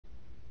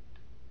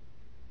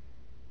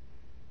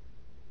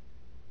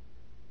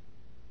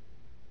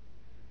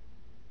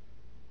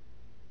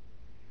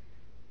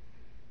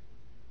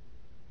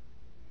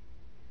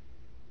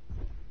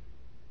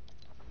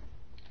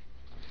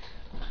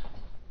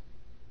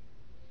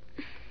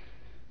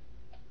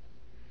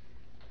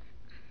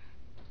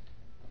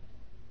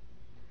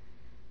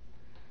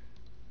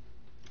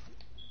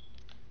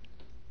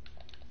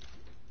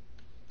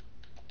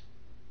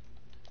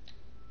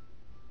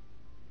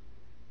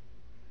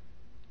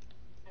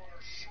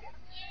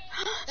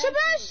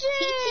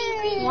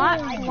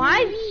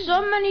Why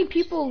so many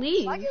people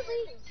leave? Why'd you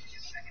leave?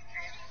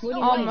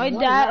 Oh, my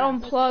dad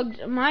unplugged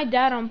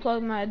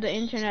the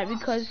internet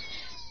because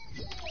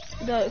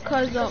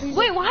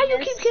wait, why do you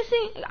keep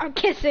kissing? I'm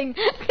kissing.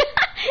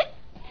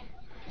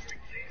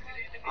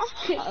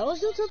 Let's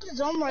do tilted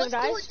zone more,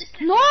 guys.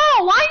 No,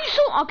 why are you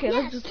so? Okay,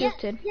 let's do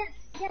tilted. Yes.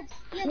 Guys,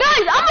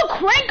 I'm gonna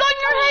crank on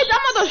your heads.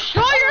 I'm gonna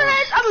destroy your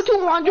heads. I'm gonna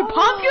 200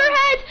 pump your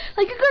heads.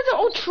 Like, you guys are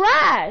all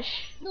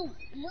trash. No,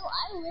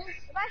 I will.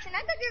 Sebastian,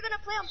 I thought you were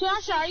gonna play on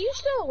Sasha, are you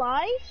still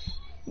alive?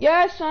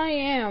 Yes, I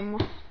am.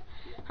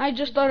 I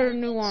just started a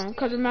new one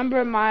because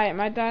remember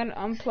my dad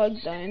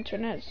unplugged the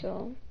internet,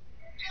 so.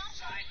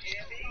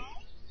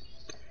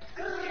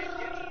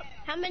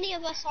 How many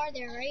of us are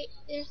there, right?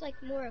 There's like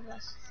more of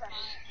us.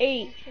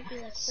 8. Should be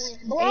like 4.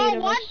 Bro,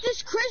 why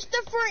does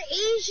Christopher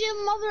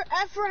Asian mother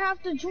effer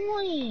have to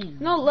join?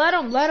 No, let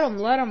him.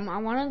 I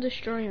want to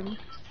destroy him.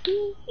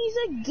 He's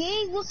a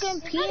gay looking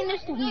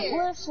penis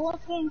eatless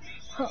looking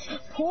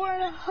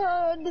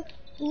Pornhub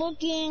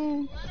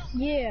looking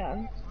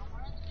yeah.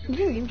 You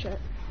can game chat.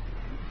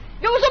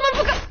 Yo, someone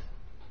forgot.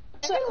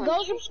 So,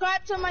 go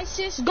subscribe to my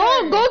sister.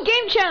 Go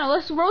game channel.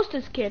 Let's roast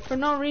this kid for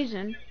no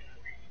reason.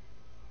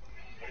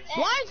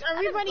 Why is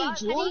everybody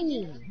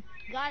joining?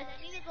 Guys,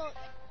 I need to go.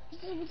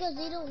 Because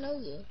they don't know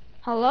you.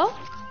 Hello?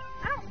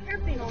 I don't care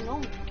if they don't know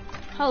me.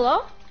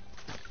 Hello?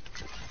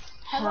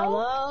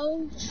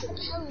 Hello?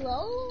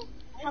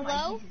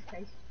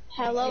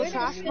 Hello,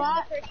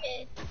 Trashbot?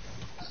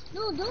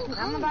 No, don't.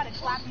 I'm about to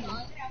slap you.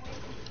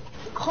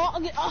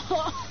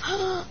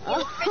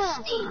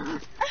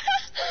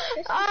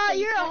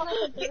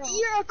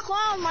 You're a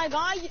clown, my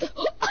guy.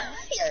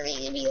 You're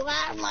making me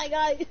laugh, my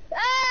guy.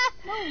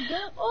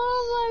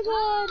 Oh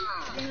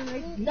my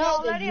god. No,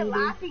 already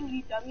laughing,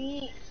 you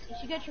dummy. You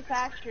should get your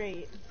facts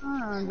straight.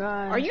 Oh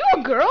god. Are you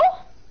a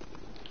girl?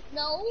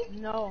 No.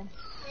 No.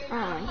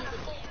 Oh.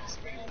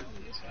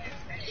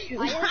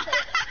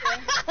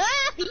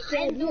 I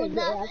didn't do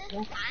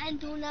nothing. I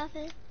didn't do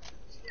nothing.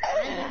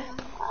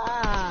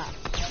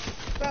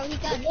 Bro, he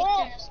got kicked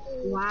out of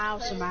school. Wow,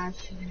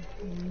 Sebastian.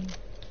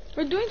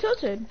 We're doing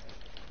tilted.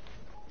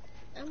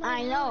 Oh my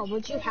I know, gosh.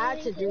 but you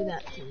had to do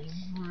that to me.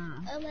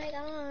 Oh my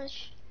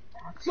gosh.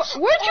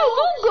 Where'd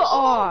you go?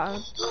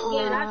 Oh,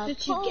 Yeah,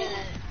 that's what you get.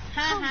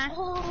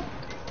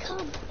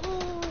 Come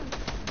on.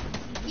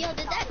 Yo,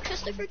 did that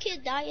Christopher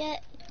kid die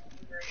yet?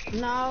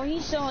 No,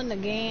 he's still in the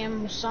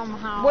game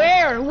somehow.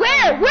 Where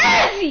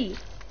is he?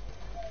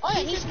 Oh, yeah,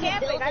 He's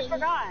camping, I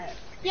forgot.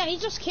 Yeah,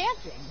 he's just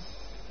camping.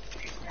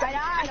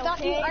 I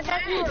thought you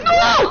were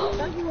No!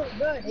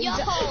 good. Yo,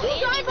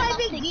 You guys are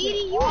big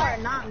needy. You are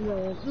not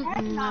good.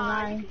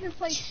 My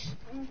guy.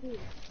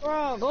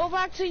 Bro, go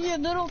back to your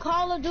little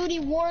Call of Duty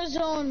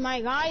Warzone, my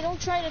guy. Don't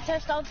try to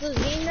test out this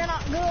game. They're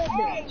not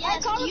good.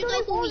 Yes, you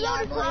know who we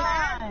are,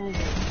 boys.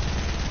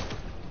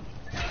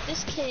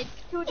 This kid.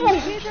 Dude,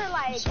 these are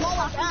like Small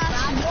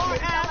ass, more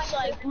ass,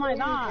 like, my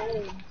god.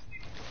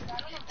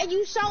 And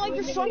you sound like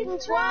you're fucking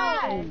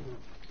 12.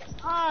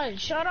 God,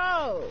 shut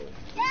up.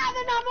 yeah,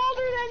 then I'm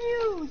older than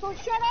you, so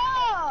shut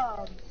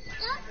up.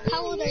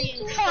 How old are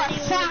you?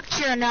 Fact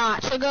you're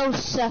not, so go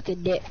suck a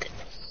dick.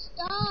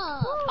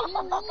 Stop.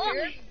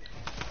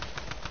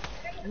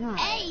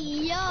 Hey,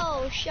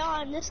 yo,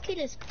 Sean, this kid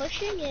is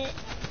pushing it.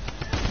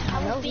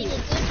 I was being a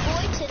good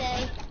boy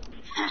today.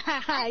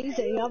 You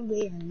say I'm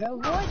being a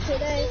good boy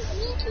today.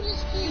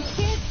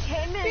 Kids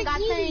came in and got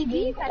 30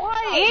 beats.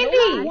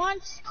 Andy!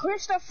 Wants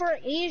Christopher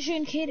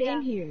Asian kid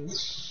in here.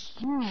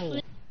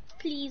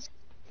 Please.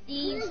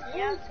 Ethan's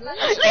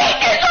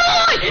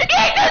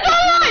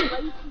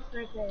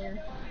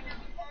on!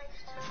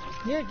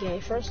 You're gay,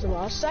 first of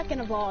all.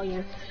 Second of all,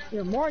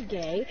 you're more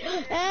gay.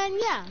 And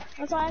yeah,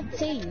 that's all I have to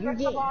say. You're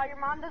gay. First of all, your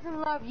mom doesn't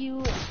love you,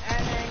 and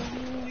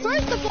then you...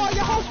 First of all,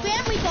 your whole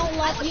family don't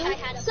love you.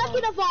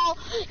 Second of all,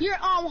 your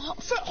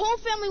whole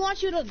family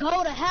wants you to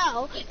go to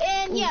hell.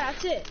 And yeah,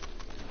 that's it.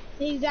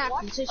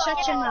 Exactly. So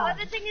shut your mouth.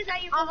 The thing is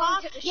that you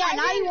belong to the Yeah,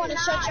 now you want to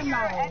shut your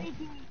mouth. anything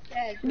you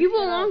said. You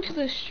belong to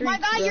the streets, My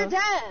guy, bro. you're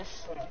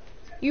deaf.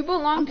 You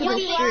belong to the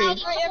You have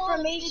streets. for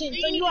information,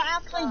 so you are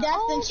actually deaf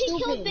and He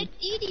killed stupid. Big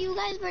Edie. You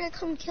guys better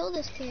come kill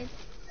this kid.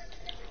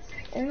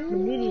 Oh,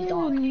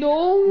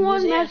 no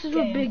one messes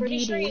with Big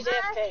Edie.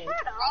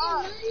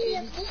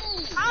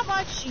 How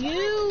about you?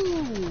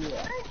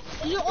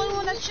 You're the only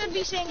one that should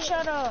be saying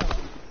shut up.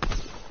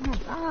 Oh my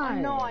god.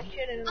 No, I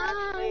shouldn't.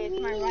 It's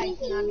my right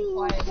to not be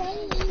quiet.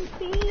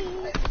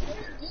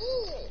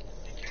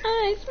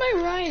 It's my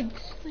right.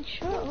 Like,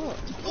 shut up.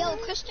 Yo,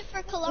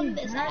 Christopher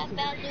Columbus, I have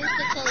bad news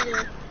to tell you.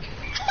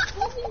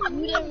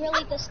 You didn't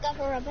really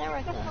discover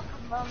America.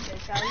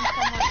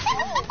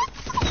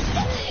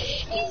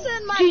 He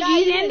said my GG, guy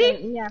Andy?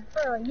 didn't. Yeah,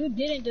 bro, you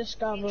didn't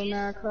discover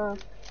America.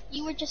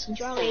 You were just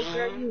drunk.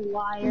 You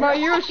liar. Bro,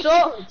 you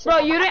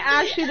didn't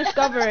actually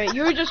discover it.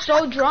 You were just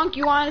so drunk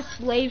you wanted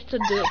slaves to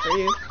do it for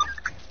you.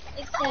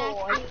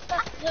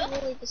 Exactly. You didn't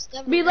really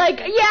discover Be like,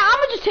 America. yeah, I'm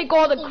gonna just take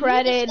all the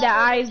credit that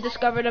I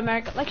discovered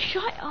America. Like,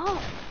 shut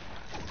up.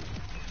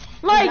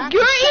 Like,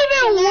 you're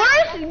even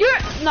worse.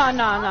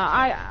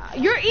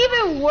 You're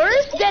even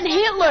worse than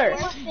Hitler.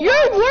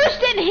 You're worse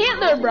than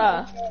Hitler,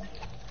 bruh.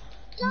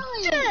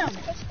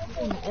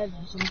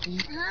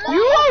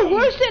 You are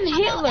worse than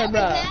Hitler,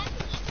 bruh.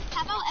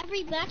 How about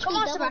every match Come we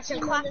on, double Sebastian,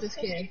 team clap on this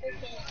the kid. same kid?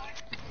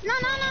 No,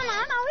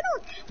 we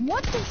don't.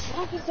 What the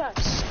fuck is that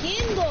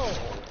skin though?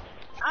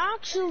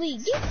 Actually,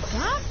 get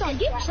clapped on,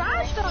 get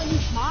trashed on, you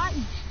bot.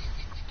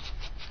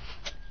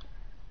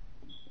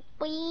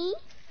 Boing.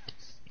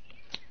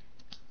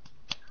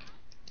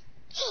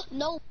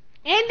 No.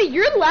 Andy,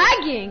 you're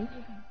lagging.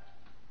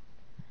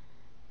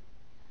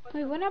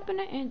 Wait, what happened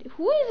to Andy?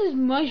 Who is this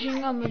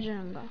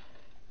Majunga?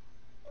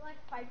 Like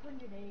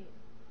 508.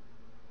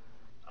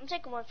 I'm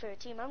taking one for your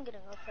team. I'm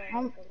getting up there.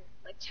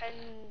 Like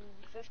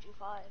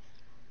 10:55.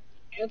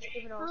 Even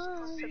though it's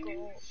supposed to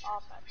go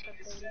off at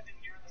 10:30.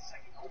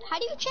 How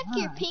do you check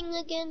your ping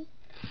again?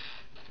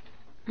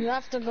 You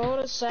have to go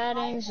to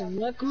settings and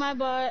lick my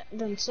butt,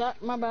 then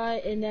suck my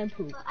butt, and then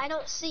poop. I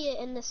don't see it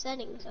in the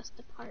settings. That's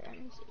the part I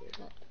don't see it.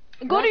 But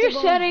Go to your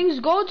settings,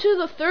 go to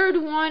the third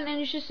one, and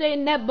you should say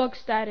netbook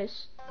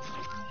status.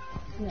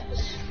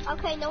 Yes.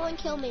 okay, no one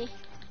kill me.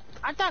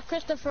 I thought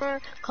Christopher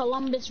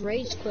Columbus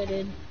rage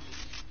quitted.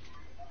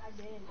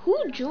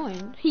 Who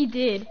joined? He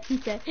did. He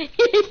said. He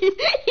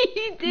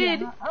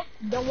did. Yeah.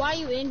 Then why are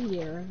you in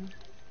here,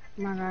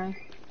 my guy?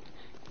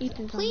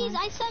 Ethan's Please,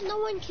 online. I said no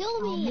one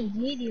kill me.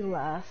 Did you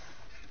laugh?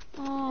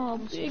 Oh,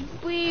 big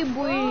boy.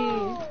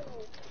 Oh.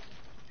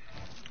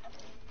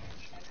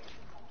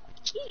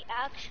 He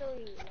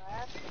actually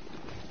left.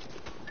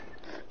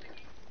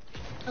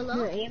 Hello?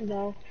 Your aim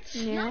though.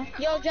 Yeah.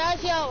 Yo,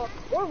 Jazz,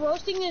 we're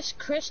roasting this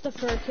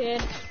Christopher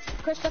kid.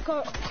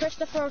 Christopher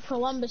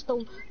Columbus,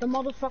 the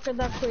motherfucker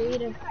that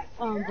created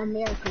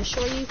America.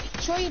 Sure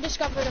you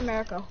discovered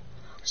America.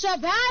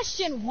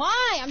 Sebastian,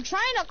 why? I'm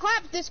trying to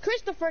clap this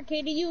Christopher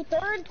kid to you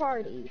third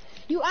party.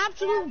 You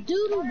absolute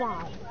doodle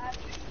bot.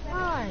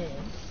 Why?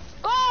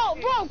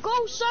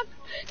 Go suck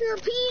your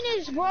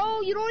penis,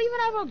 bro. You don't even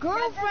have a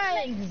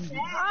girlfriend.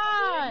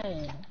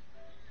 Why?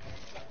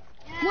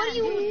 What do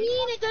you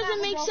mean it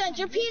doesn't make sense?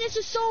 Your penis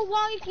is so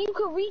long you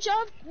could reach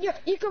up.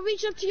 You could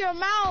reach up to your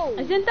mouth.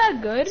 Isn't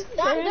that good?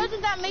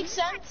 Doesn't that make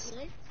sense?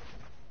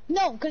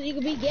 No, because he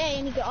could be gay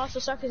and he could also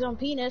suck his own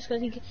penis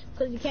because he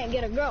can't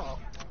get a girl.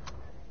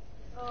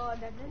 Oh,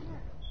 that doesn't.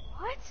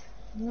 What?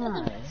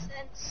 Doesn't make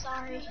sense,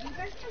 sorry.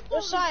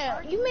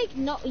 Josiah, you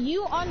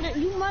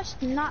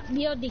must not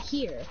be able to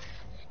hear.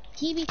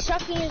 He be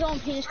sucking his own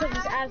penis because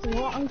it's as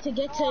long to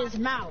get to his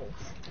mouth.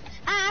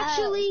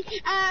 Actually.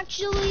 Oh.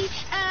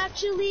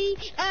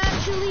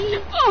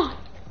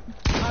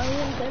 Are you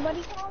gonna say,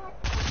 buddy?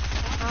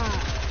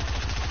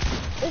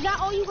 Is that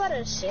all you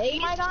gotta say,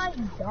 my guy?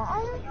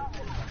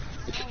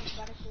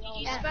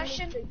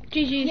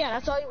 GG. Yeah,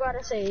 that's all you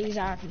gotta say,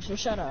 exactly, so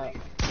shut up.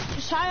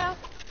 Josiah,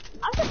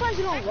 I'm surprised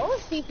you don't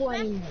roast people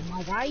anymore,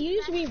 my guy. You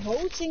used to be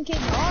roasting kids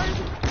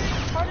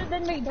harder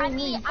than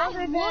McDonald's,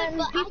 harder than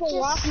people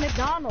walk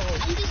McDonald's.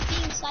 I'm just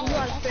being silent. You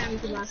are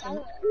spamming the last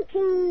one.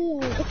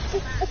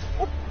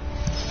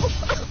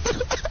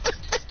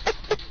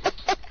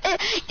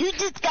 You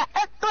just got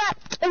a clap.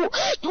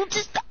 You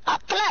just got a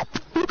clap.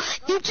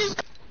 You just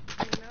got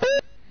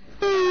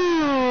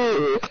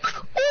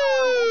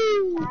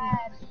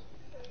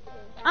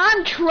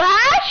I'm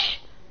trash?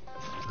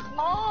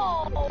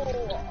 Oh.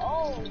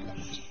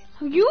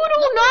 You do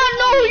not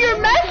know who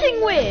you're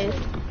messing with.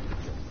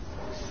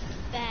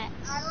 That.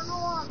 I don't know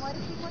what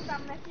if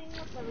I'm messing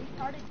with the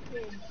retarded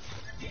kid.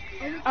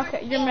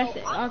 Okay, you're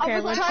messing. Okay,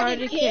 a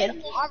retarded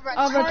kid.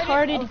 A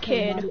retarded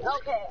kid.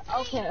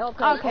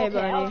 Okay,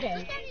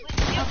 buddy.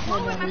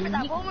 We'll remember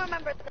that. We'll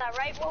remember that,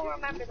 right? We'll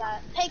remember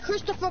that. Hey,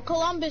 Christopher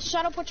Columbus,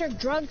 shut up with your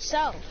drug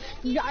self.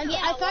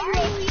 I thought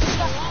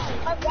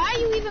why are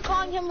you even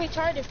calling him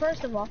retarded,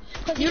 first of all?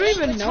 You don't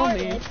even know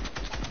me.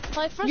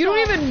 Like, You don't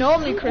even know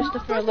me,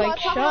 Christopher. Like,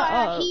 shut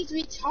up. He's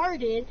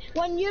retarded.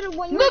 When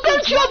Look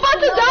at you about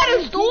to die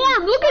in a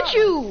storm. Look at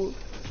you.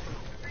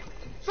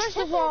 First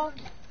of all,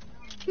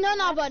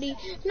 no, buddy.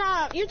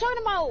 Nah, you're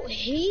talking about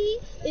he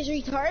is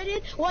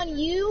retarded when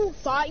you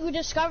thought you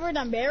discovered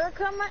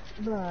America,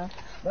 bruh.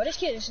 But this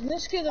kid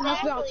must be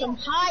on some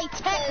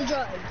high-tech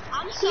drugs.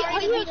 I'm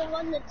sorry to be the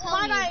one to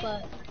tell you,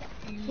 but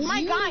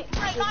My guy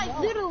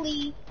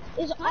literally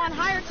is on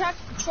higher tech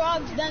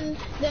drugs than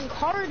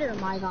Carter,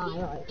 my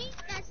guy.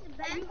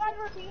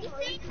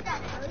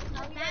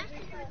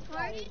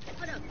 Like.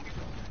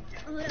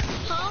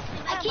 Huh?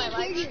 I can't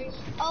hear you.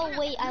 Oh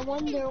wait, I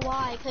wonder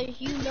why. Cause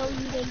you know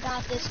you did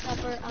not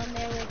discover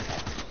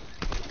America.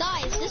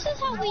 Guys, this is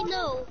how we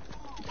know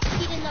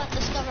he did not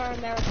discover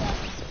America.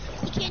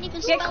 He can't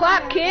even spell Get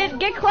clapped, America. kid.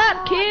 Get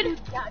clapped, kid.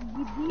 Yeah,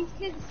 these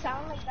kids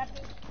sound like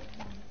that.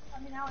 I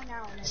mean, now.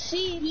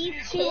 See,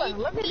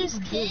 look at These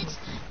this kids?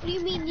 What do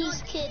you mean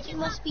these kids? You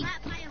must be.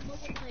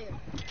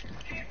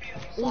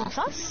 Ooh,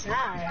 that's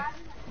sad.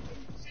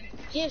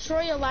 Yeah,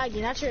 sure you're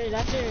lagging. That's your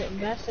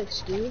best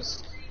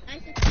excuse.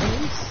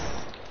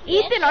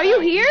 Ethan, are you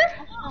here?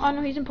 Oh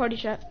no, he's in party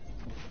chat.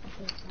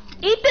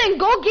 Ethan,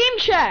 go game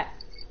chat.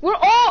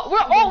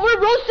 We're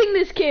roasting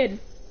this kid.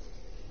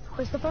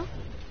 Christopher?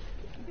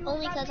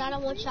 Only because I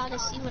don't want y'all to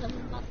see what I'm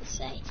about to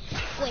say.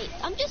 Wait,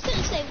 I'm just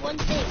gonna say one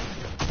thing.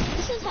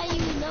 This is how you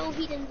know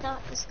he did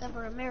not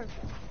discover America.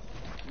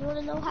 You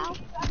wanna know how?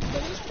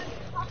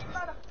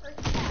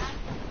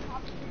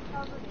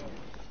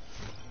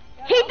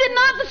 He did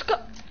not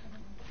discover.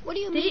 What do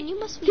you mean? You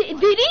must be. Did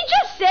he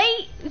just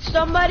say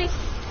somebody?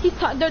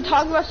 They're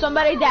talking about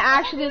somebody that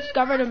actually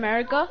discovered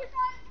America.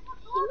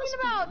 You must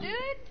be, dude.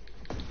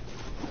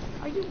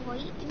 Are you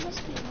white? You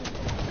must be white.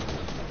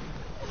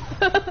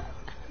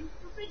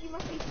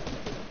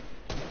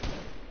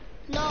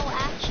 No,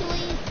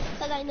 actually,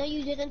 because I know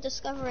you didn't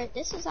discover it.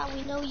 This is how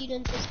we know you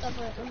didn't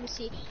discover it. Let me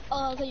see.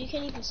 Oh, because you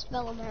can't even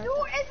spell America.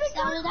 No, it's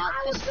Sound it out,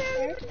 I was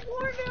very Christopher.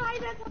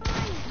 organized at the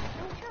time.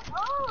 Don't shut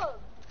up.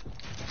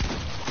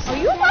 Are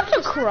you about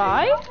to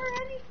cry? Or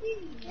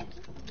anything.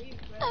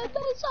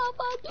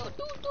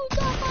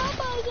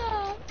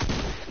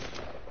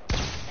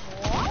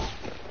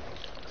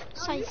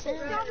 What? You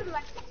sounded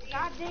like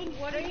God dang.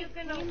 What are you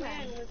gonna win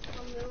with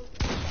some little?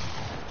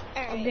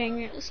 Oh,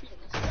 dang it.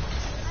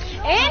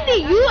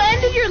 Andy, you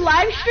ended your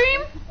live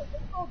stream? They're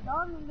so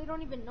dumb and they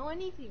don't even know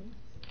anything.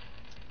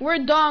 We're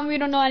dumb, we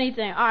don't know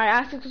anything. Alright,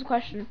 ask us a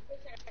question.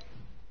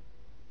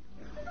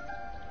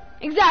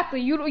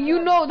 Exactly, you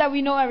know that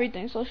we know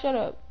everything, so shut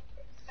up.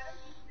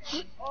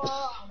 I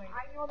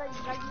know that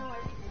you guys know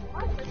everything.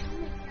 What?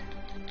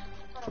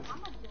 But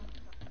I'm not doing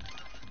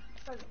stuff.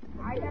 Because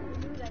I never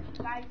knew that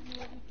you guys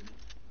knew everything.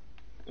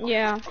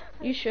 Yeah,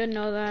 you should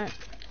know that.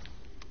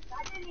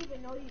 I didn't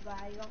even know you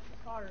guys. I'm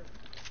sorry.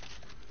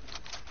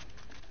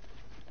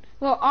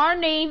 Well, our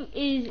name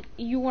is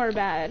You Are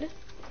Bad.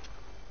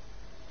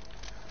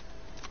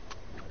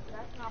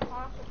 That's not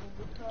possible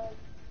because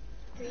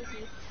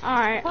crazy.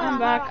 Alright, I'm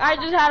back. I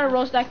just had to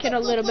roast that kid a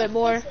little bit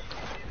more.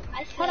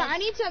 Hold on, I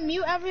need to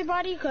mute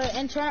everybody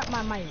and turn up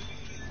my mic.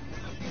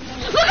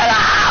 Look at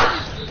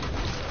that!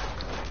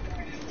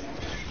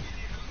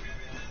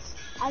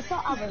 I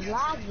thought I was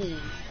lagging.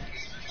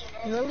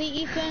 Really,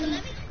 Ethan?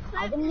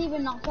 I didn't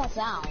even knock that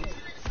down.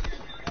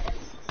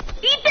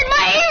 Ethan,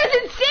 my ear is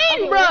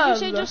insane, bro! What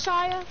did you say,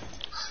 Josiah?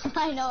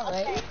 I know,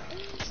 right? Okay,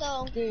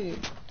 so Dude,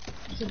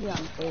 you should be on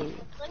stage.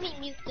 let me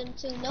mute them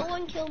too. No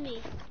one kill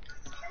me.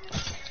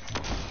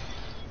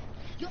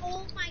 Yo,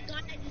 oh my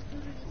god, I just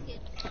booted this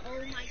kid. Oh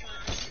my god.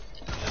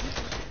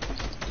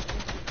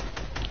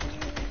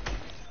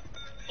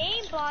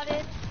 Aim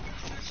botted.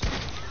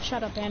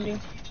 Shut up, Andy.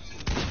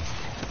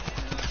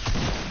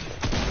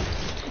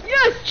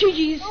 Yes,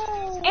 GG's.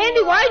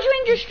 Andy, why did you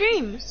end your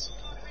stream?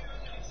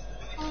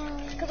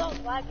 Because I was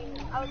lagging.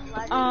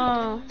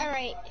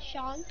 Alright,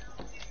 Sean.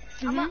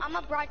 I'm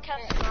a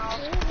broadcast now.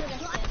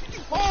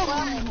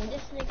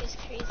 This nigga's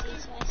crazy,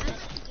 so I said,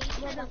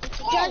 we're about to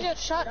take Jaja,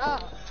 shut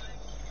up.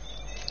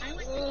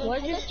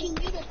 What did you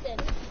mute us then?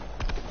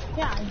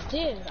 Yeah, I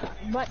did.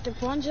 But the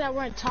ones that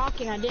weren't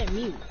talking, I didn't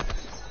mute.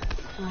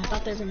 I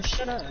thought they were gonna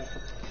shut up.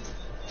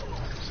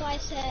 So I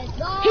said, His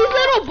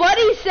little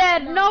buddy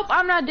said, nope,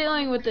 I'm not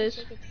dealing with this.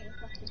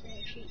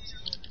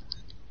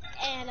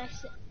 and I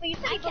said,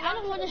 I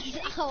don't want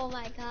to. Oh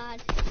my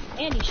god.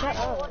 Andy, shut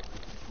up.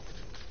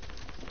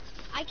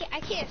 I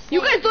can't say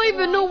You guys it don't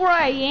even know where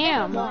I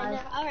am.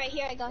 Alright,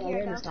 here I go,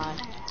 here I go. Sorry.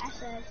 I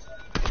said,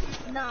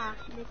 nah.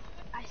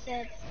 I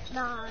said,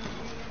 nah.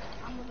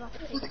 I'm about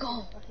to take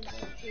a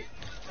retreat.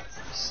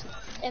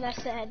 And I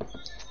said,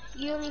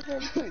 you don't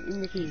even. You're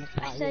making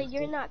I said,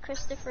 you're not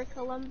Christopher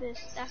Columbus.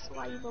 That's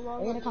why you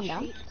belong on the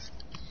streets.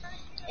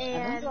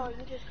 And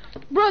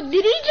Bro,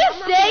 did he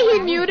just say he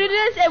muted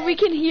us and we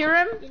can hear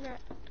him? you're not.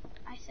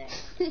 I said,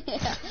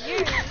 yeah.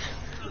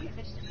 you're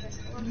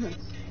Christopher Columbus.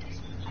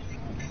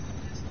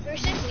 You're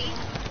simply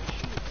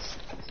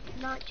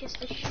not just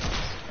the streets,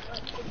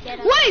 but the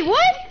ghetto. Wait,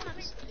 what?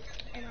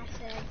 And I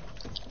said,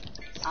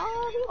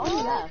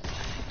 Oh, left.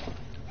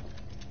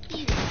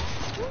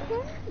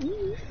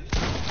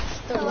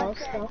 So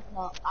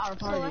I Our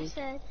party.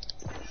 said,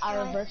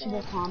 Our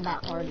virtual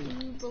combat party.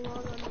 you belong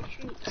on the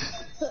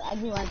streets. I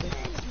do like this.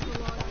 You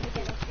belong on the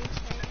ghetto streets.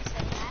 And I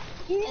said that.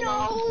 He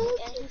knows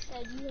And he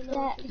said, you don't know that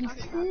what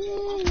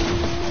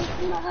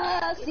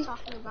he's you're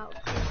talking about.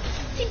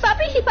 See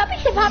puppy, see puppy,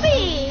 see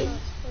puppy.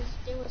 Because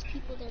there was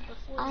people there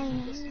before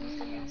you. Just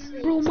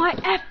got Bro, my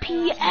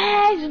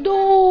FPS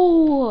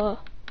though.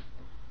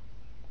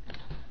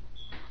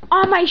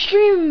 On my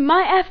stream,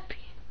 my FPS.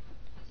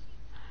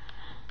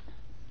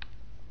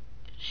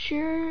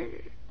 Sure.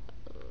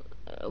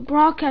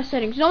 Broadcast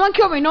settings. No one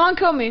kill me. No one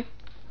kill me.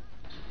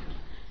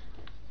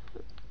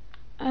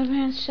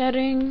 Advanced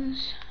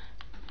settings.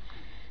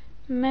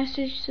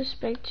 Message to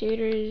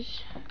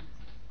spectators.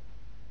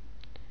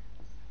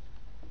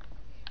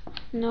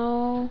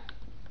 No.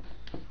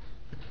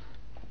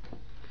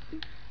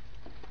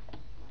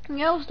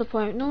 Yeah, what's the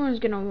point? No one's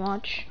gonna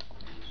watch.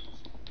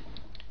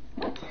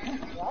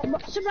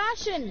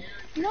 Sebastian,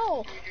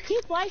 no,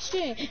 keep live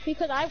streaming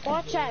because I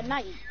watch at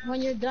night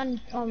when you're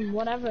done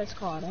whatever it's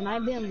called, and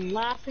I've been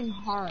laughing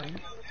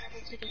hard.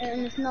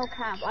 And it's no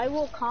cap. I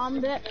will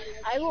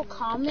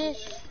comment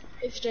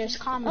If there's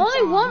comments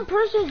Only on. one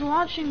person's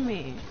watching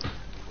me.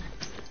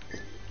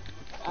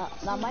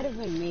 That might have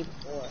been me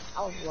before.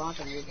 I was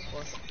watching you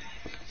before.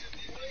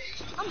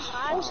 I'm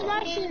high. What's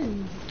that shit?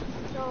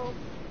 So,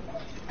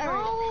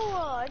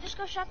 oh, I just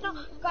got shot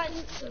down. Guys,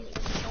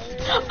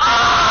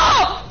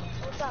 Oh!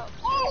 what's up?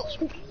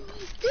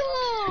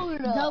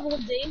 Dude! Double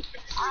D.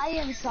 I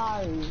am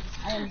sorry.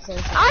 I am so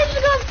sorry. I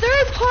just got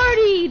third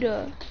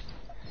partied.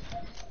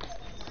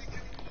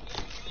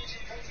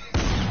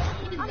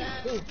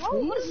 Dude,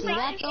 please see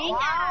that though?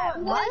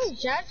 Why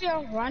is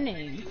Jazzy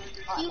running?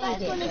 You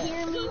guys want to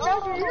hear me?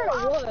 Jazzy, you're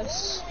a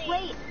wuss.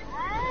 Wait,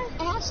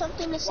 I have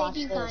something to say to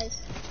you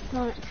guys.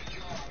 What?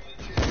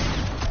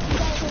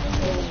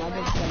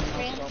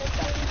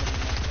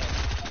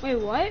 Wait,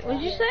 what? What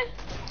did you say?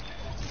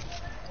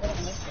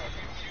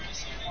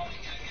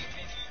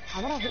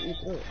 How did I hit you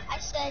through? I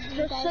said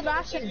you guys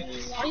Sebastian,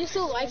 are you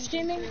still live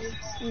streaming?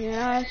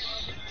 Yes.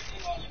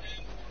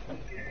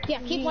 Yeah,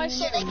 keep live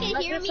So they streaming.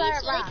 can hear me? So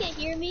they can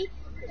hear me?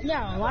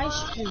 Yeah, live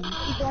stream.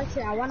 Keep live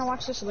streaming. I want to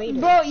watch this later.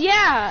 Bro,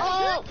 yeah.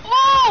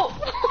 Oh!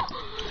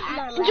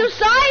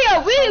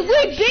 Josiah,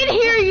 we did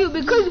hear you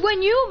because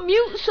when you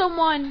mute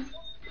someone,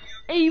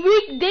 they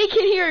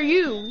can hear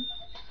you.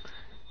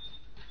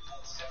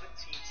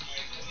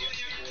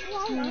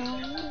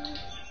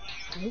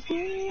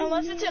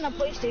 Unless it's in a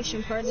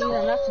PlayStation party,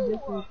 then that's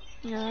different.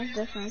 Yeah, that's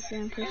definitely if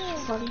you're in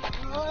PlayStation party.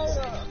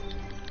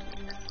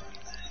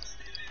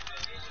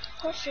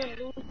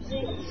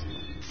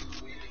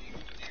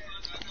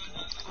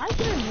 I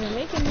hear you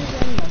making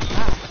music in the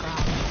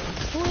background.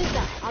 Who is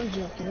that? I'm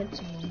joking. It's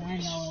him. I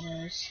know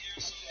it is.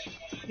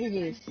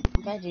 GG's.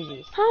 Okay,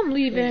 GG's. I'm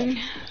leaving.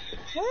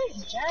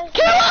 Where's Jazzy?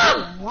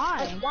 Kill him!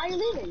 Why? Why are you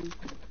leaving?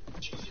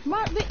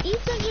 But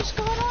Ethan just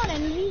got on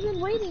and we've been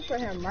waiting for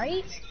him,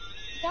 right?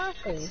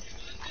 Exactly.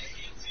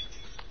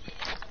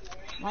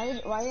 Why are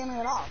you gonna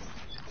get off?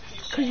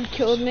 Cause you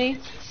killed me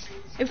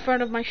in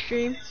front of my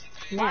stream.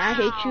 And I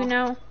hate you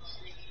now.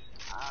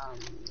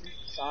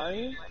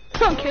 Sorry?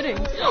 I'm kidding.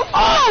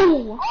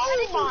 Oh!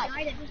 Oh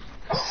my!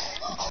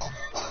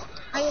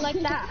 How you like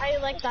that? How you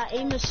like that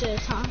aim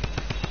assist, huh?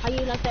 How you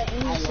like that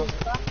aim assist,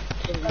 huh?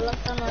 I love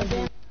that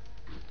again.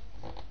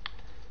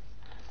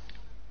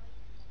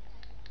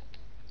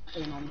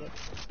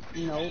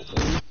 No.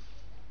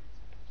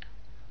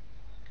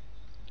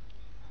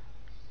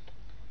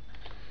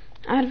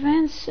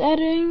 Advanced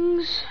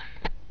settings.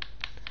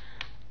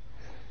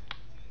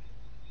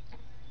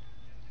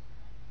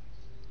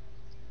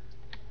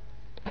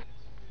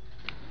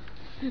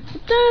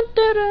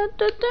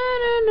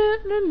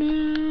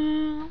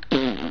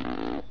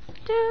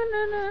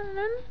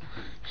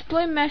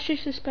 Display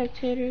message to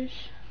spectators.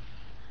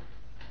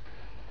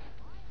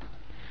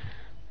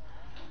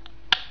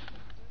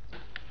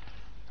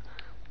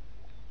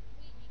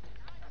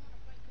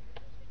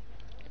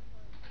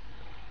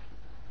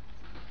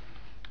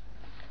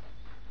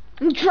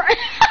 I'm trying.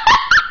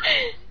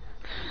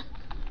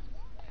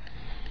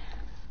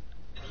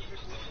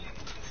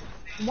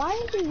 Why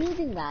is he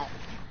using that?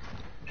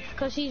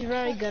 Cause he's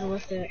very good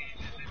with it.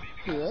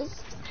 He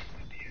is?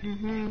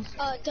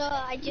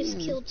 Duh, I just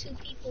killed 2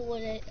 people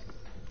with it.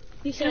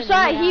 He said,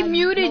 Josiah, he yeah,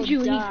 muted no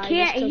you. duh, He I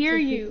can't just killed hear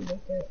 2 you.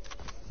 people with it.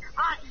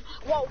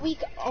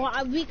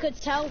 Well, we could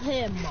tell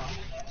him,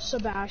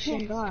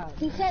 Sebastian. God.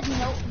 He said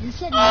no. He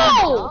said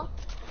Oh!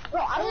 no.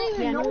 Bro, I don't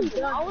even Yeah, know no you.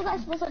 duh. How was I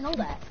supposed to know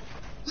that?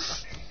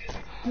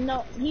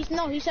 No,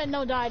 he said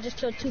no duh, I just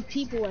killed 2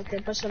 people with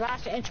it, but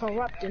Sebastian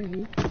interrupted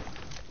me.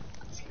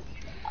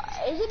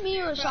 Is it me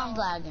or Sean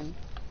lagging?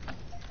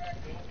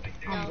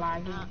 I'm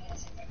lagging.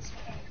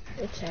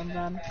 It's him,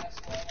 then.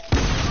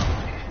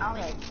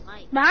 Okay.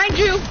 Behind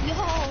you.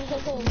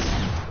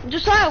 Yo,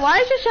 Josiah, why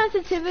is your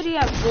sensitivity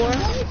at 4? Then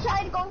he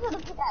tried to go for the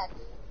pickaxe.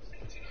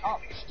 Oh,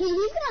 he's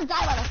gonna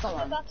die by the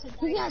storm.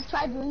 He's gonna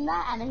try doing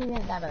that and then he's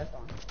gonna die by the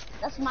storm.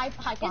 That's my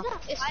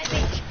hypothesis. it's 5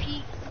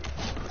 HP.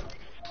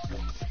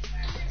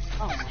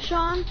 Oh my.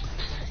 Sean.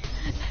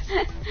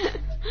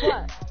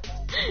 What?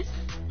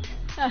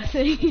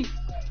 Nothing.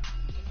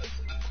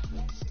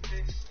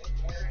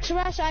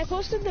 Sebastian, I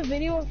posted the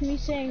video of me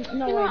saying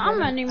no. You know, wait, I'm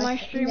no, ending my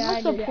stream. yeah,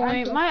 What's I the did it.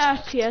 point? My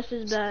FPS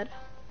is bad.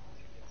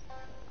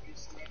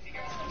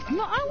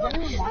 No, I want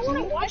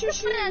to watch your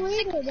stream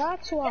later.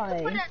 That's Put why.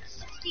 it at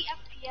 60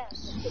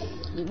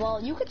 FPS.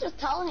 Well, you could just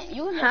tell him.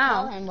 You can just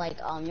How? tell him like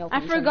yo.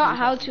 I forgot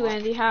how to,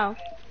 Andy. How?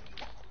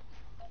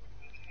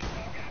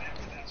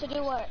 To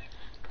do what?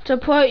 To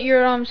put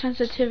your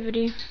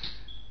sensitivity.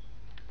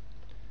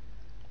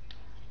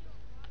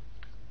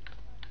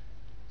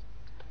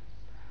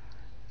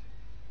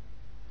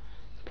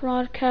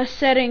 Broadcast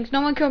settings.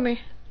 No one kill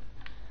me.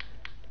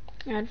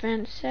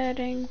 Advanced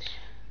settings.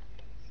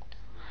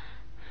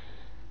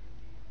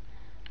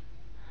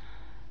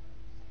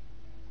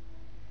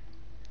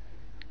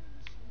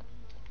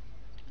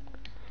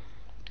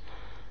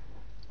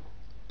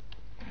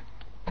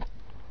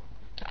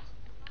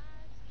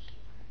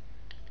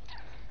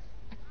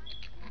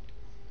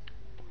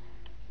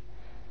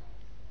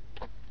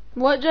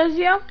 What,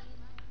 Jezia?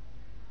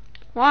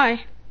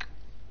 Why?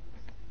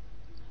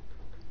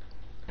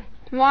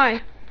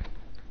 Why?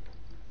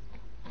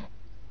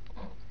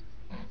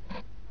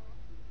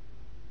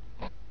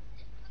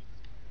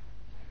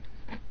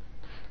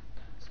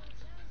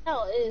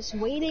 Is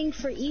waiting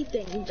for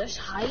Ethan, just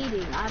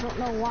hiding. I don't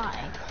know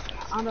why.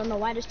 I don't know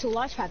why there's two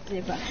large packs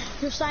there, but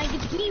Josiah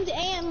gets beamed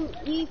and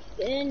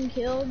Ethan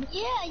killed.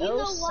 Yeah, you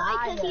know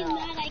why? Because he's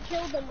mad I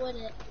killed him with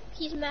it.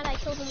 He's mad I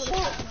killed him with it.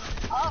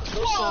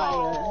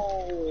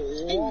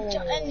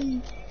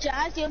 And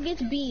Jazio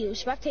gets beat,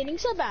 spectating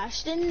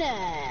Sebastian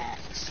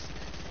next.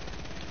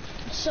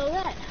 So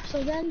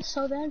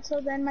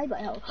then, my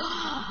butt.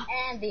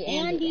 Andy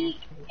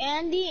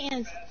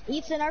and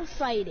Ethan are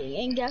fighting,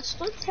 and guess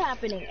what's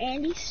happening?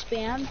 Andy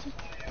spams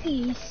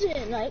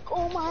Ethan, like,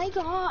 oh my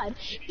god,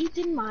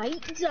 Ethan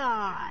might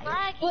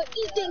die. But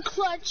Ethan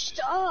clutched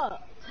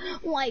up.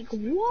 Like,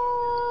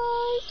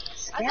 what?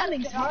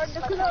 Spamming's hard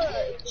to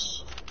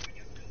clutch.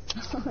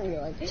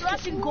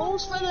 Sebastian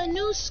goes for the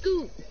new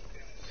scoop.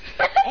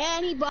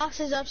 And he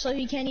boxes up so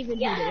he can't even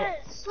do it.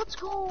 Yes, let's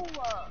go.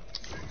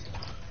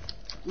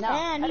 No,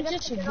 and he's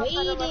just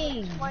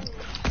waiting for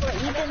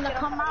Ethan to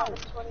come out.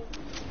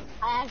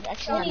 And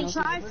he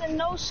tries to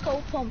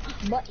no-scope him,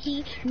 but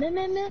he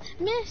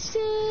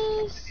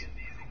misses.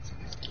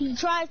 He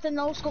tries to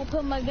no-scope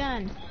him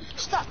again.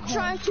 Stop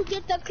trying to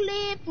get the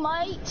clip,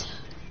 mate.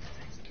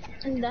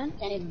 And then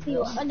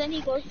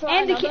he goes for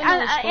And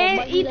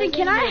Ethan,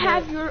 can I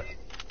have your...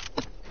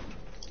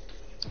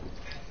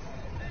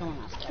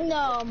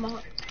 No,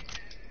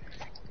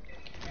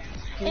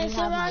 and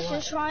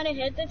Sebastian's trying to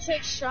hit the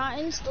trick shot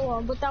in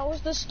Storm, but that was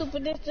the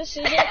stupidest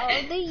decision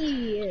of the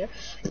year.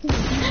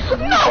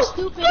 No,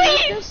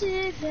 stupidest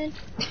decision.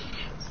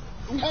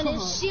 And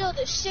his shield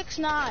is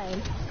 6'9".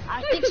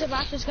 I think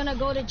Sebastian's gonna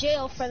go to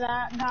jail for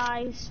that,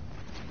 guys.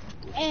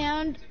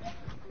 And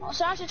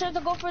Sebastian tried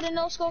to go for the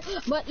no-scope,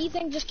 but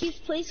Ethan just keeps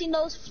placing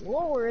those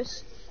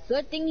floors.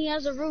 Good thing he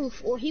has a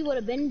roof, or he would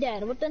have been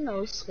dead with the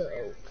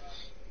no-scope.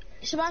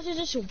 Sebastian's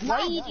just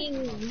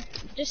waiting,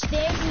 just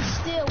standing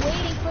still,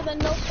 waiting for the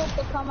no-scope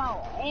to come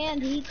out.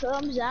 And he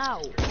comes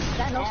out.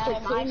 That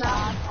no-scope came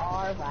out.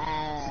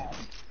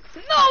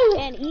 No!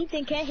 And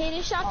Ethan can't hit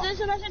his shot. Then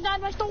Sebastian died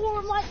by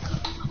Storm. Like,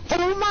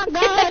 oh my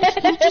god,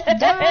 he just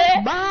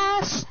died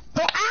by Storm.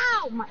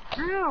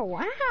 Ow.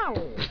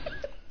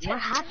 What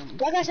happened?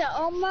 Like I said,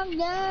 oh my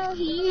god,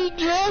 he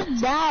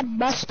just died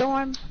by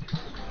Storm.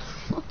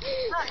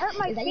 I hurt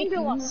my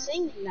finger while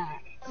singing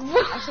that.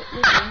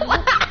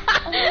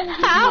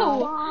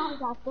 How?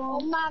 Oh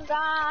my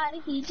god,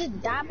 he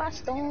just died by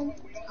Storm.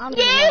 Yeah. I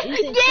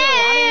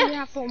don't even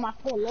have my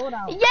full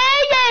loadout. Yeah.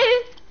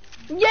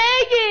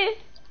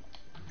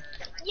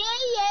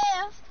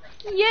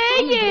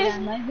 Yeah.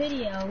 My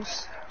videos.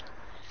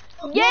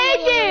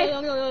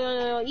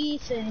 Yeah.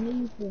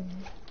 Ethan.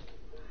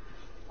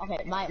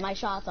 Okay, my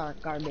shots are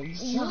garbage.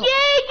 Yeah. I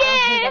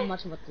don't think I'm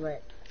much of a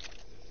threat.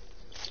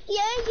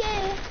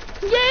 Yeah.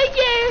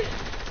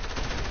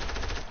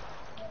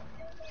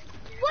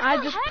 What I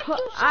the just heck, put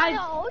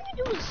all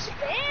you do is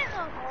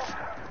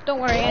spam. Don't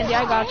worry, Andy,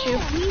 I got you.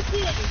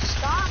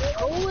 Stop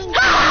going.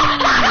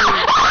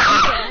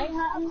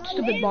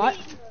 Stupid bot.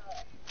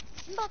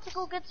 I'm about to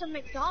go get some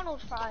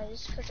McDonald's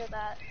fries because of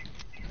that.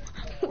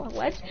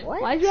 What?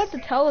 Why'd you have to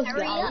tell us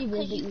Hurry that? up,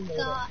 because you've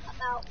got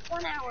about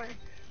 1 hour.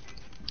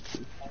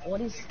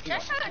 Should I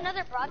start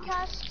another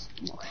broadcast?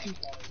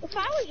 If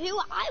I was you,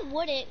 I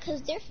wouldn't,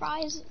 because their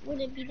fries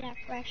wouldn't be that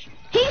fresh.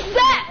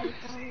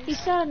 He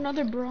said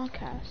another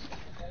broadcast.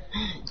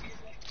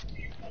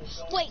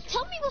 Wait,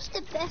 tell me what's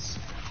the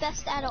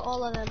best out of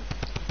all of them.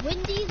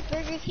 Wendy's,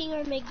 Burger King,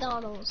 or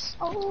McDonald's?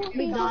 Oh,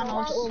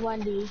 McDonald's or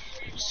Wendy's.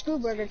 Screw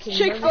Burger King.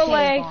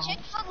 Chick-fil-A.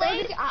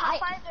 Chick-fil-A,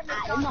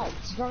 No,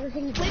 Burger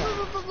King.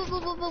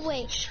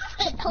 Wait.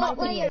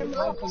 Chick-fil-A or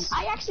Moe's?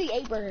 I actually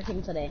ate Burger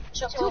King today.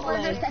 Chipotle,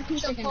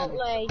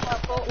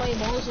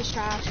 Moe's is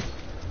trash.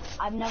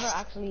 I've never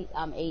actually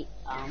ate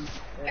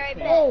Alright,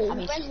 Oh.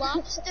 Red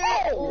Lobster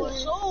or...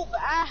 So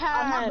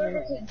I'm not bad.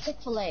 Burger King,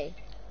 Chick-fil-A.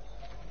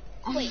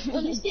 Wait,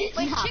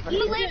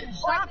 Chick-fil-A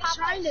Stop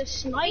trying to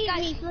snipe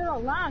me for the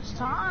last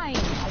time.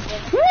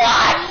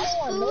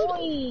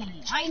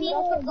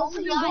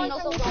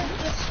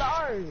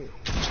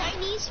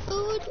 Chinese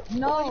food?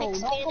 No,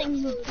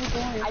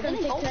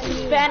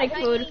 Hispanic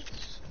food.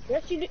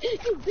 Yes, you did.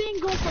 You've been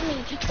good for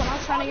me. When I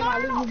was trying to get my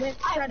loot, you went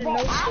to try to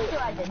After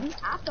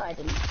I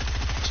didn't.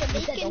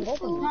 Jamaican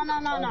food? No.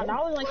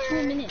 That was like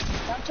 2 minutes.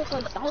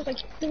 That was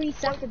like 3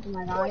 seconds,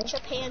 my guy. Or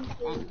Japan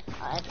food?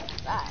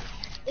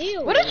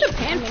 Ew. What is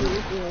Japan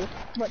food?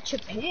 What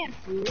Japan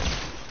food?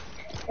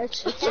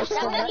 It's just a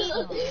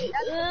restaurant.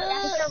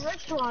 It's a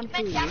restaurant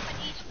food.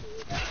 Japanese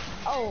food.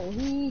 Oh,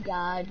 he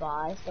died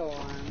by Storm.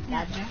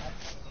 That's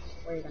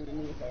where you're gonna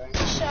need it.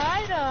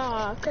 Shut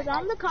up, cause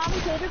I'm the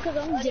commentator, cause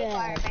I'm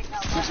dead.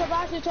 So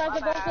Sebastian tries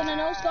to go for the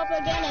no-scope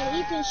again, and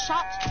Ethan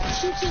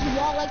shoots his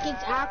wall like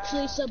it's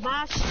actually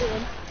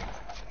Sebastian.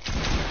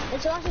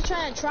 It's also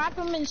trying to trap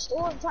him in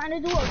store, trying to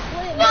do a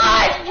clip.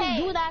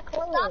 Hey, Do that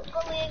clip. stop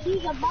bullying.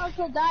 He's about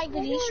to die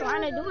because he's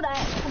trying to do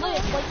that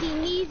clip, but he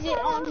needs it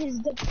on his,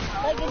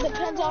 like it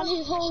depends on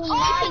his whole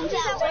life.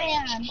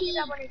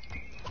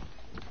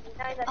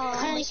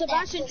 And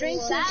Sebastian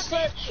drinks his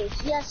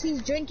slurpfish. Yes,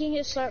 he's drinking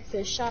his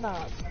slurpfish. Shut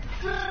up.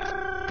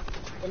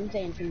 Didn't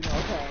say anything, but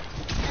okay.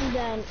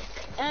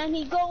 And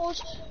he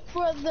goes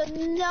for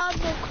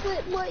another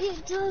clip, but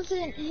it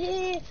doesn't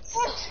hit.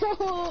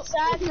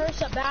 Sad for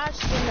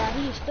Sebastian that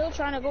he's still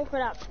trying to go for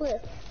that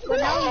clip, but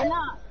now he's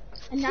not.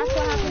 And that's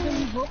what happens when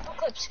you broke the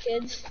clips,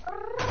 kids. Dang it,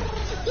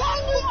 I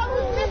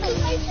was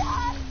missing my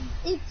shot.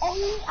 If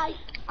only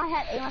I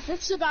had a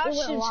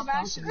Sebastian.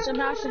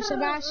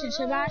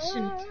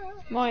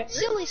 What?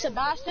 Silly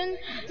Sebastian.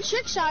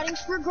 Trick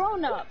shotting's for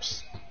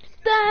grown-ups.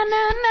 Never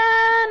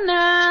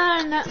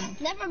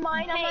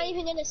mind, I'm not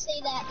even gonna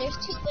say that. There's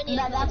too many.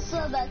 That's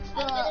the let's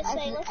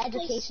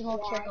educational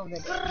trick of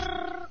it.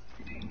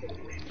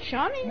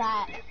 Shawnee?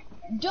 That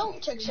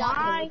don't trick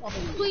shot.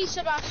 Please,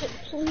 Sebastian,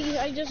 please,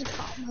 I just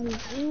got my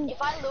room.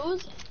 If I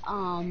lose,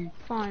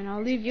 Fine,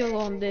 I'll leave you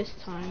alone this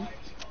time.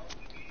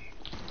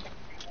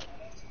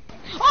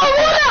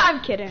 Oh, I'm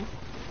kidding.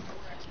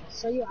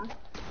 So yeah.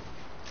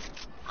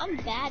 I'm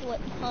bad with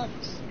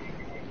pumps.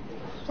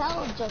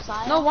 tell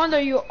Josiah. No wonder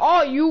you.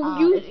 Oh, you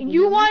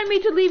wanted me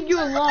to leave you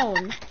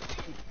alone.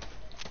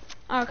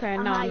 Okay,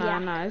 no,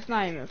 it's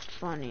not even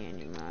funny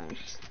anymore.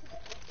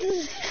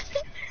 Let's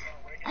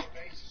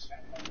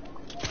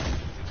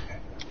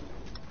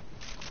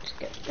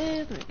get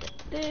this. Let me get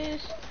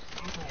this.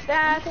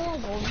 That's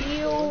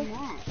real.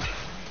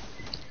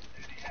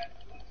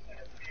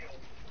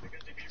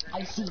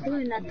 I see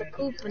doing at the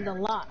coop in the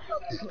lot.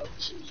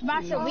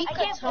 Sebastian, we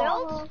could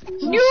talk.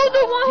 You're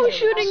the one who's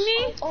shooting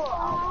me?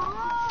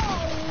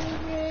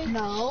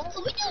 No.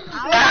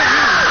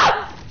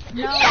 No!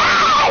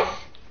 Yes!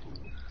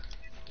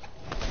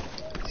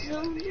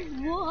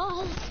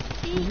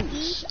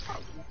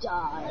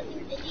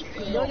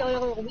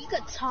 Yo, we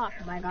could talk,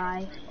 my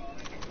guy.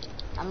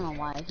 I don't know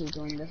why I keep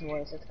doing this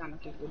voice, it's kind of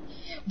stupid.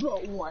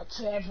 But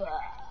whatever.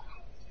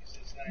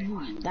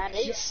 That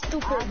is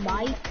stupid,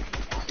 Mike.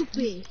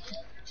 Stupid.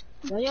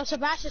 Yo,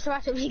 Sebastian,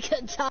 we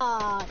could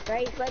talk,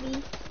 right,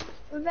 buddy?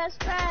 We're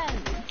best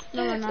friends.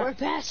 No, we're not. We're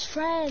best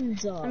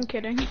friends. I'm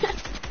kidding.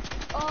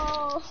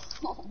 Oh.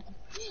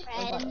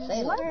 Friends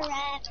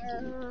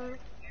forever.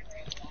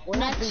 We're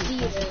not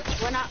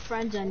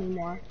friends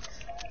anymore.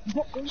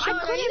 Sean,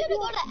 are you gonna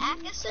go to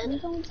Atkinson?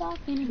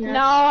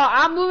 No,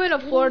 I'm moving to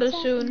Florida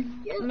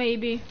soon.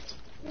 Maybe.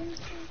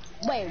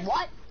 Wait,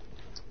 what?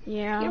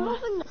 Yeah. You're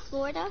moving to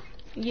Florida?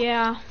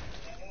 Yeah.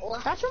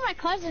 That's where my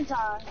cousins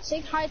are. Say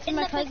hi to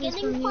my cousins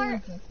from New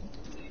York.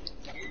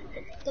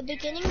 The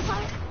beginning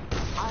part?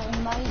 I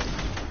might.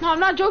 No, I'm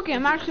not joking.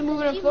 I'm actually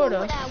moving to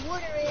Florida.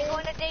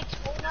 Going to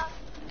Daytona?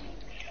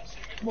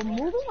 We're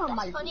moving on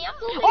my. Oh, by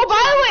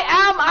the way,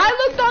 I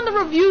looked on the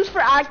reviews for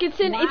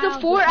Atkinson. It's a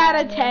 4 out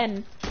of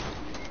 10.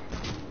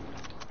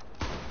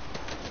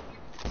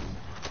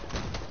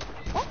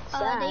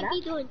 They be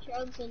doing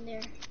drugs in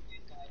there.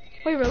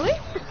 Wait, really?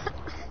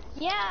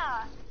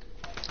 Yeah.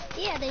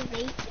 Yeah, they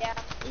vape. Yeah.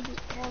 They do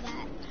all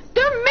that.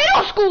 They're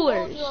middle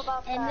schoolers.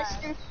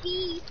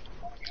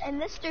 And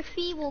Mr.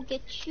 Fee will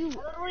get you. I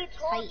literally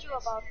told you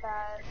about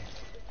that.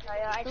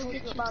 I told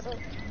you about it.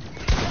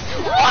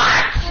 What? I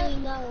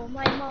know,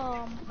 my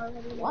mom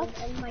already knows,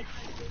 and my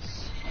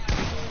cousins.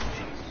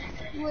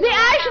 They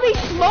actually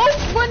smoke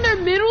when they're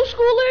middle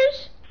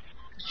schoolers?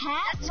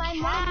 Cats? My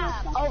mom.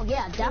 Oh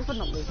yeah,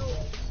 definitely.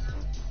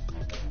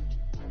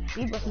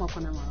 People smoke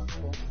when they're in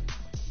school.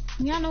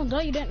 Yeah, no,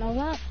 you didn't know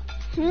that.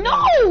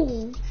 No!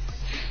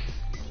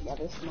 Yeah,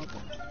 they smoke.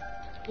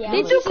 Yeah,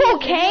 They do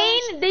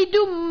cocaine? They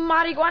do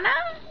marijuana?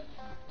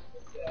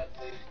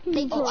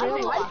 They do I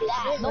like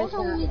that. Those are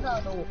only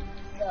the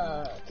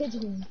kids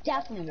who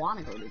definitely want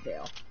to go to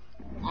jail.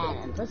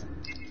 And listen.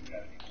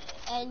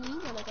 And you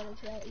want to go to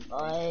jail.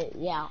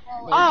 Yeah.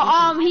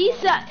 He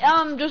said,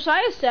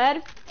 Josiah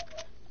said,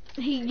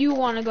 you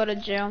want to go to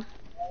jail.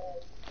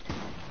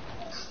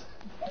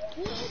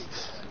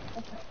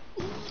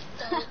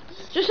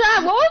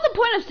 Josiah, what was the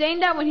point of saying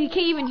that when he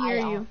can't even hear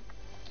you?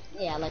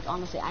 Yeah, like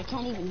honestly, I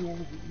can't even hear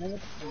him.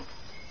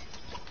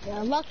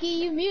 Yeah, lucky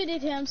you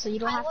muted him, so you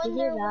don't have to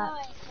hear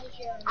that.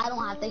 I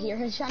don't have to hear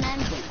his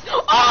shenanigans.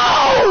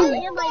 Oh!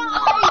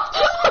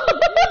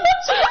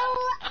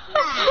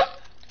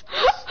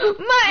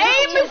 My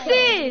aim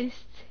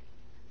assist!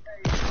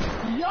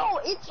 Yo,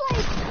 it's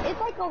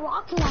like a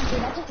rocket launcher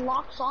that just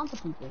locks onto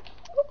people.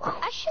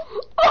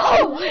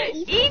 Oh!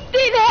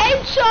 Ethan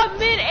headshot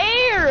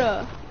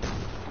mid-air!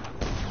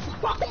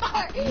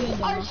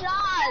 Our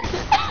shot!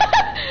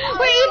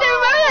 Wait, Ethan,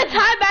 remember that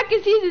time back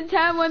in season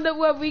 10 when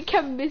we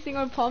kept missing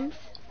our pumps?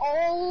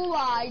 Oh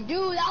my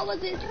dude, that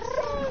was it.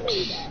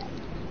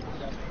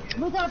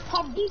 With our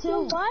pump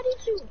too. Why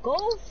did you go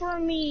for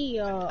me?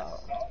 You went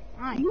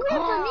for me,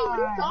 what are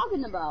you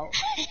talking about?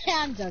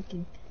 I'm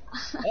joking.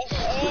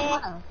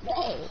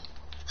 Hey.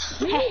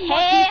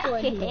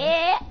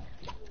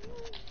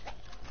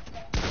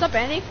 What's up,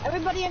 Andy?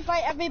 Everybody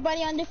invite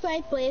everybody on the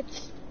fight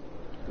plates.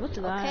 What's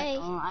that? Okay.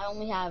 I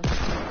only have 2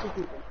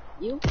 people.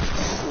 You?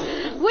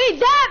 Wait,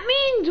 that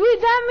means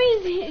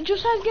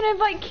Josiah's gonna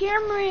invite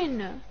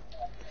Cameron.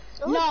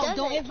 No,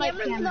 don't invite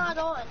Cameron's Cameron. not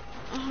on.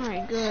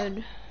 Alright,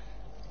 good.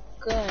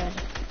 Good.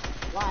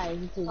 Why?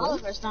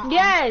 Oliver's not.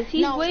 Yes,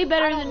 he's No, way I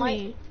better don't than like-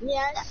 me.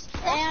 Yes,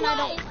 and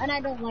I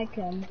don't like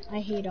him. I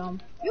hate him.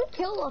 You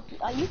kill him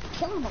a few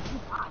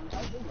times.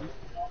 I didn't.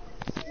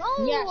 No.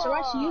 Yeah, so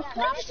actually you I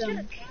flashed just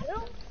him.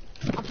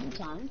 A few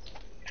times.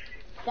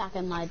 Back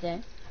in my day,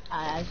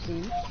 I've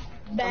seen.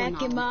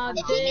 Back in my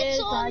If he days,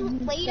 gets I on used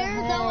to later,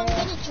 have- though, I'm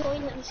gonna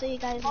join him so you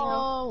guys know.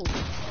 Oh.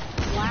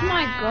 Oh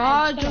my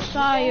god,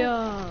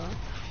 Josiah.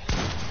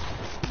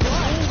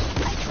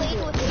 I played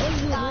with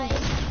this guy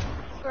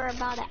for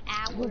about an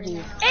hour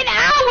now. An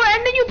hour,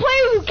 and then you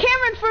play with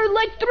Cameron for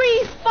like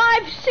 300,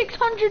 500,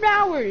 600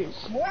 hours.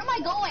 Where am I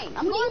going?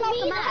 I'm going off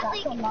the map.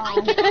 Where am I?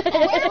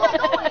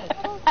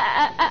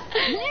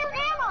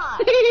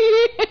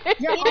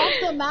 You're off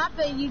the map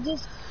and you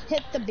just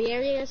hit the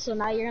barrier, so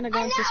now you're gonna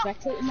go into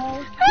spectate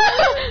mode.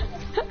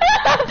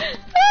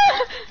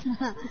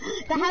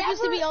 That happens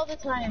to me all the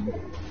time.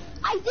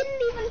 I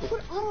didn't even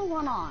put auto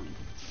run on.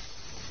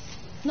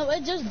 No,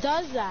 it just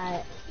does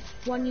that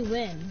when you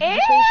win.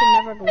 That's why you should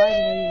never glide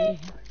when you win.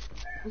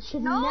 You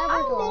should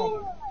never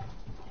go.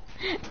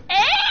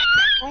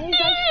 And he's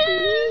like,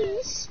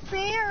 please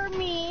spare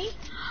me.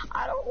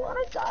 I don't want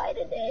to die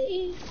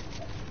today.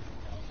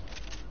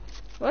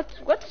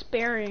 What's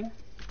sparing?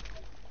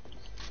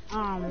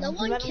 No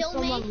one letting kill me.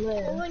 someone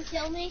live. No one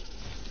kill me.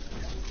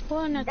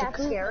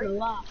 That's scary.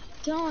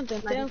 Don't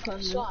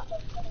shot.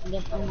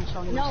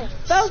 No.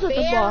 That was at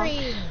the bar.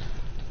 Sparing.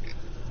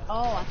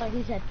 Oh, I thought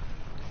he said.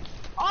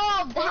 Oh,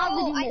 how did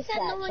you I miss said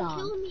that no one song?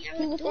 kill me. I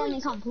He was was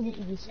doing standing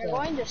completely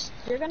still.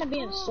 You're gonna be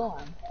in a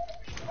storm.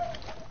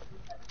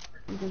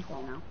 You can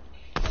go now.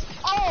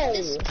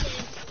 this Oh! kid.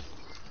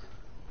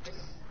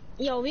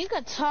 Yo, we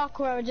could talk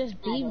where it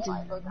just beamed.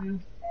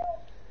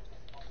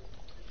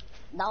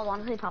 That was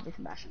honestly probably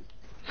Sebastian.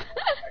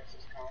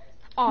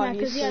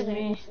 Obviously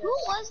me. Who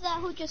was that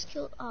who just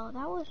killed? Oh,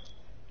 that was.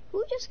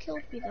 Who just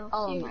killed me though?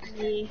 Oh no.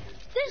 This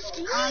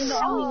dude. I'm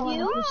the only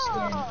you. one with the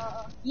skin.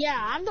 Yeah,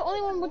 I'm the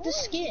only one with the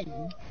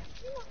skin.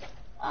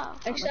 Oh.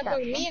 Except for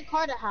me and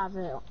Carter have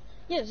it.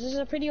 Yes, this is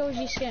a pretty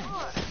OG skin.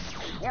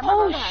 Yeah, my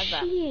Oh brother has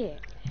that. shit.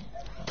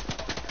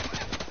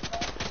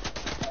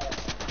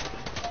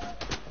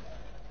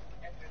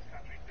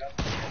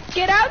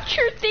 Get out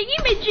your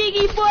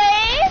thingy-majiggy,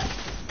 boy!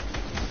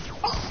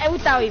 And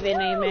without even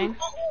aiming.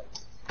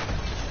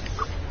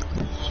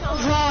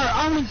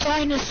 I'm a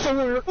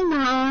dinosaur.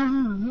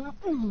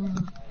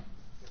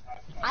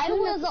 I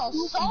was a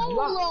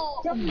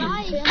solo.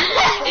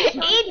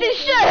 Ethan,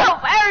 shut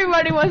up!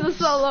 Everybody was a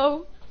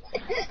solo.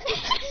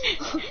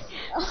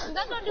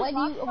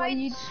 when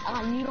you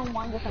don't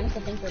want your friends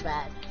to think you're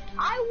bad.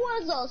 I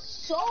was a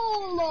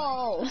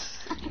solo.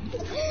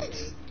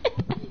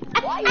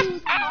 Why are you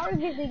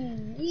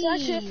targeting me?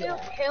 Actually, if you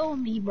kill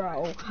me,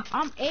 bro,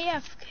 I'm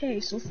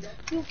AFK, so if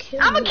you kill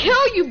me. I'ma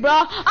kill you, bro.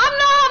 I'm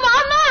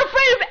not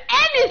afraid of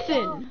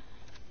anything.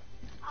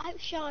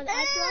 Sean, I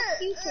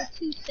dropped you for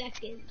 2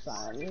 seconds.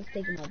 Sorry, let's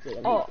take my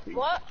daily. Oh,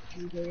 what?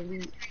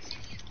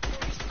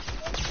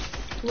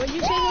 What did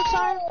you say,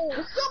 Sorry?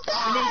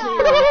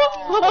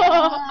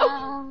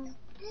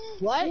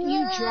 What?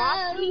 You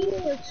dropped me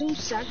for 2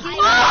 seconds?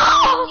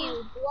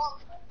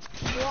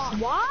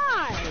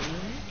 Why?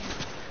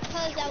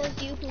 Because that was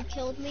you who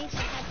killed me, so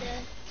I had to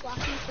block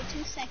you for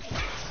 2 seconds.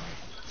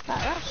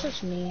 That's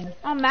just mean.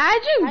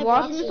 Imagine I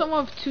blocking got you.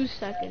 someone for 2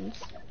 seconds.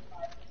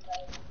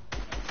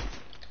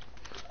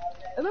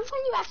 Remember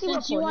when you actually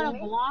Since you reported want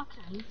to me? block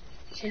me.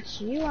 Since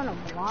you want to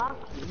block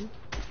me.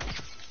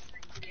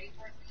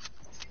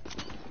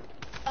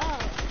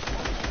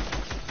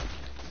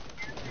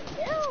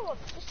 Oh.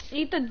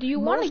 Ethan, do you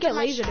want to get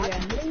lasered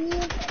again?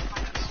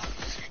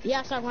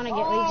 Yes, I want to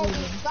get lazy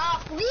again.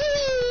 Stop,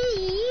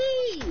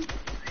 please!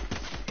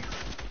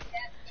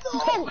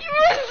 Oh,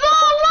 you're so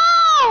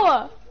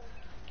low!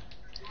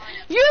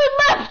 Your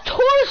left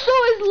torso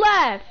is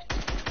left.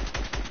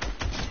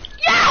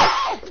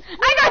 Yes!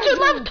 I got your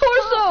left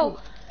torso.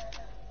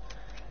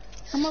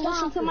 I'm gonna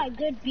listen to my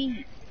good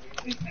beat.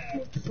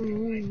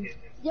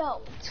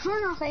 Yo,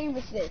 turn off aim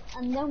assist,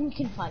 and then we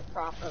can fight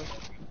properly.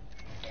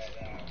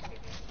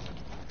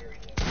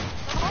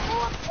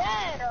 Oh, I'm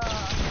dead.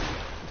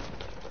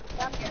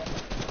 I'm dead.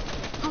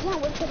 I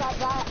can't wait till that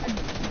guy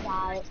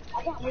dies.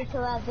 I can't wait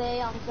till that day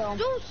until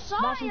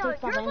Josiah, Martian you're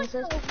takes off aim like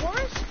assist. the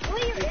worst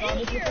player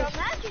in here.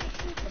 Imagine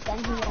But then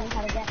he learns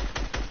how to get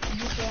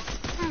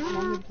and then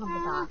he becomes a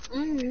god.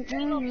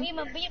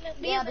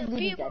 Yeah, but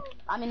he's dead.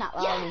 I mean, not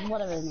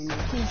whatever his name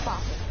is. He's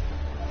fossil.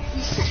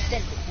 He's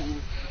sent it to you.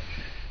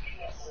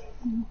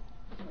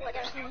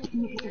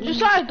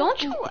 Josiah,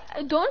 don't you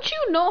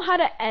know how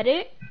to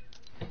edit?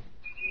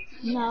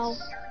 No.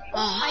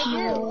 I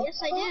do.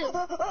 Yes, I do.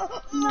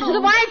 So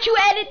why didn't you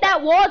edit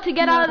that wall to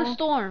get out of the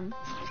storm?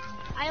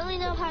 I only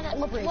know how to.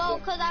 Well,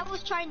 because I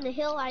was trying to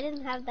heal, I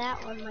didn't have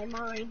that on my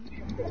mind.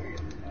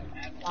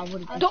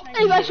 Don't,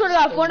 if I swear to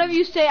God, if one of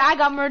you say I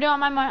got murder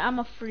on my mind, I'm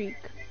a freak.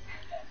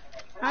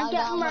 I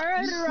got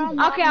murder on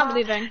my Okay, I'm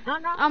leaving.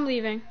 I'm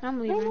leaving. I'm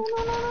leaving.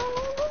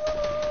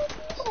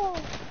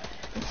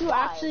 Did you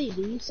actually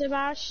leave,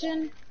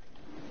 Sebastian?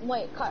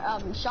 Wait,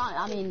 Sean,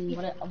 I mean,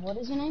 what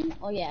is your name?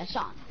 Oh yeah,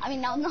 Sean. I mean,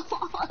 no,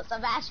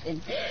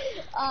 Sebastian.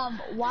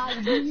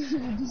 Why do you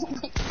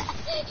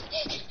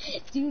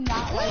do you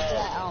not like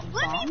that, song?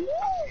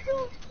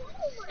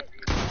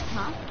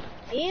 Huh?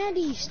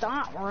 Andy,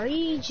 stop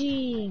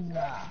raging.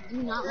 Do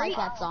you not like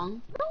that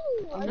song?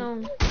 No.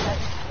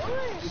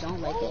 You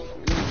don't like it?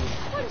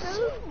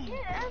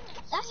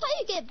 That's how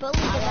you get bullied.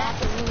 I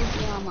got to lose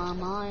you on my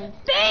mind.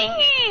 Dang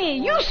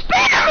it! You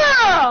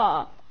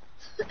spammer!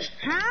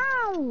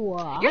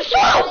 How? You're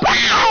so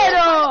bad!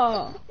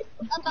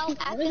 About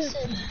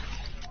Atkinson.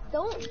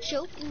 Don't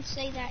joke and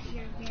say that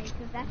you're gay,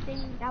 because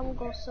that will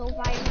go so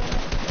viral.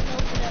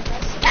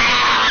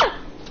 ¡Ah!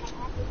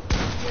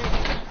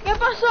 ¿Qué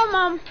pasó,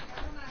 mom?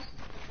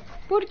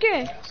 ¿Por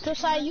qué?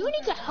 Josiah, you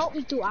need to help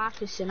me through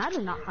Atkinson. I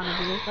do not know how to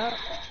do that.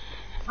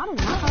 I don't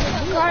know how to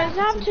do Guys, that.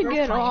 I have to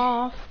get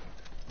off.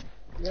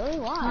 Really?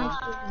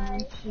 Why?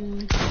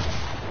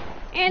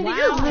 Andy,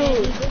 you're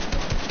rude.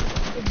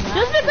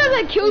 Just because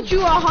I killed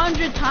you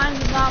 100 times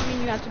does not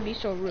mean you have to be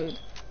so rude.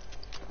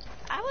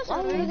 I was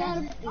already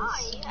gonna die.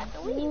 I had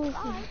to leave.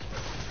 Bye.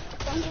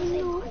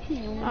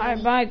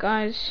 Alright, bye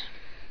guys.